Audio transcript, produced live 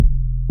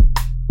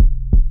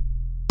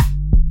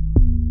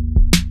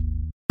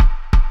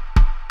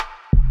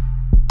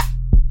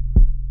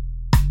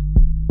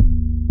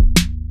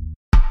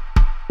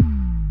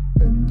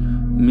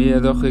mir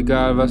doch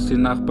egal, was die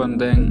Nachbarn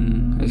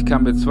denken. Ich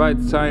kann mit 2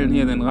 Zeilen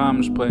hier den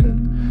Rahmen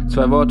sprengen.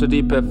 2 Worte,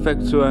 die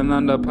perfekt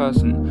zueinander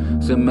passen,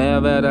 sind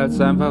mehr wert als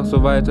einfach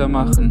so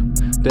weitermachen.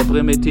 Der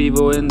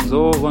Primitivo in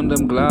so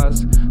rundem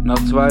Glas, noch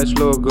 2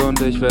 Schluck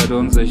und ich werd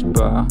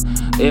unsichtbar.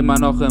 Immer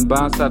noch im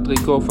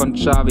Barca-Trikot von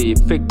Xavi,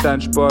 fick dein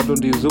Sport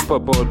und die Super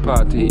Bowl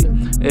Party.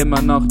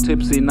 Immer noch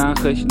tipsy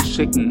Nachrichten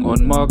schicken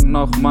und morgen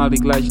noch mal die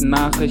gleichen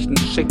Nachrichten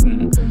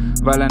schicken.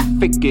 Weil ein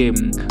Fick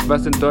geben,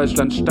 was in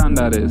Deutschland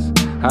Standard ist,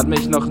 hat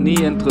mich noch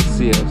nie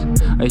interessiert.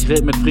 Ich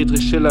red mit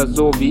Friedrich Schiller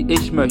so wie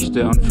ich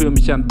möchte und fühl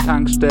mich an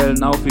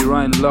Tankstellen auf wie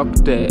Ryan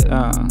Lochte.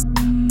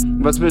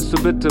 Was willst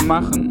du bitte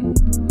machen?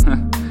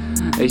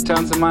 Ich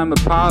tanze in meinem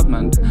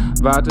Apartment,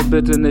 warte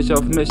bitte nicht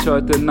auf mich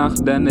heute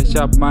Nacht, denn ich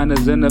hab meine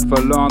Sinne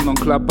verloren und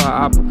klapper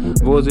ab,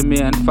 wo sie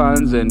mir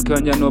entfallen sind.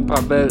 Können ja nur ein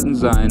paar Welten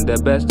sein. Der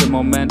beste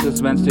Moment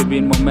ist, wenn's dir wie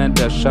ein Moment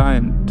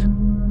erscheint.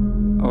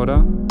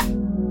 Oder?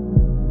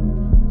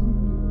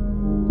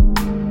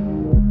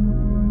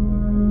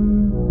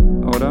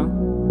 Oder?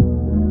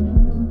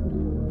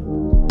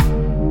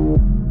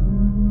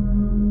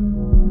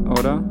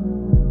 Oder?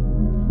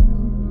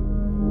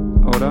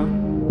 Oder?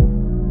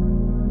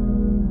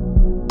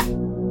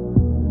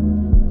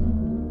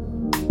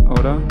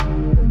 Oder?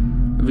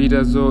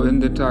 Wieder so in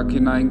den Tag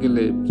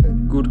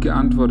hineingelebt, gut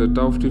geantwortet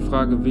auf die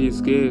Frage, wie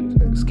es geht.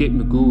 Es geht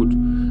mir gut,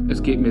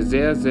 es geht mir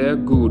sehr, sehr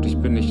gut. Ich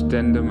bin nicht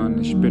Dendemann,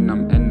 ich bin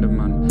am Ende,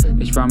 Mann.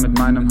 Ich fahr mit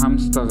meinem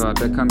Hamsterrad,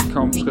 der kann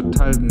kaum Schritt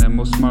halten. Er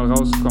muss mal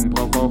rauskommen,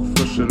 braucht auch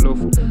frische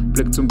Luft.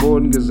 Blick zum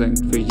Boden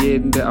gesenkt, für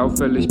jeden, der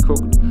auffällig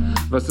guckt.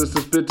 Was ist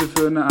das bitte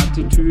für eine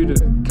Attitüde?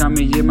 Kann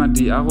mir jemand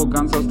die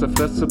Arroganz aus der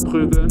Fresse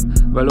prügeln?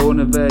 Weil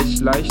ohne wär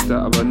ich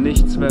leichter, aber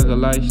nichts wäre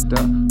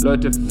leichter.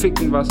 Leute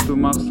ficken, was du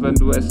machst, wenn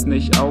du es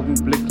nicht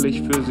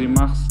augenblicklich für sie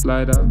machst,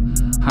 leider.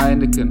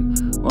 Heineken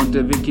und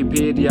der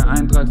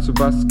Wikipedia-Eintrag zu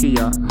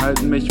Basquiat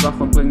halten mich wach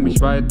und bringen mich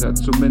weiter,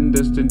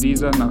 zumindest in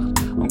dieser Nacht.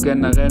 Und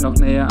generell noch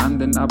näher an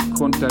den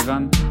Abgrund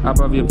heran.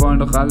 Aber wir wollen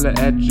doch alle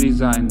edgy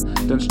sein.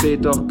 Dann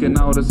steht doch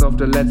genau das auf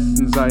der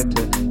letzten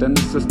Seite. Dann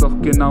ist es doch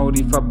genau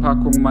die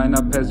Verpackung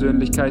meiner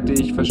Persönlichkeit,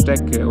 die ich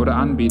verstecke oder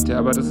anbiete.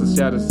 Aber das ist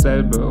ja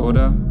dasselbe,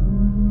 oder?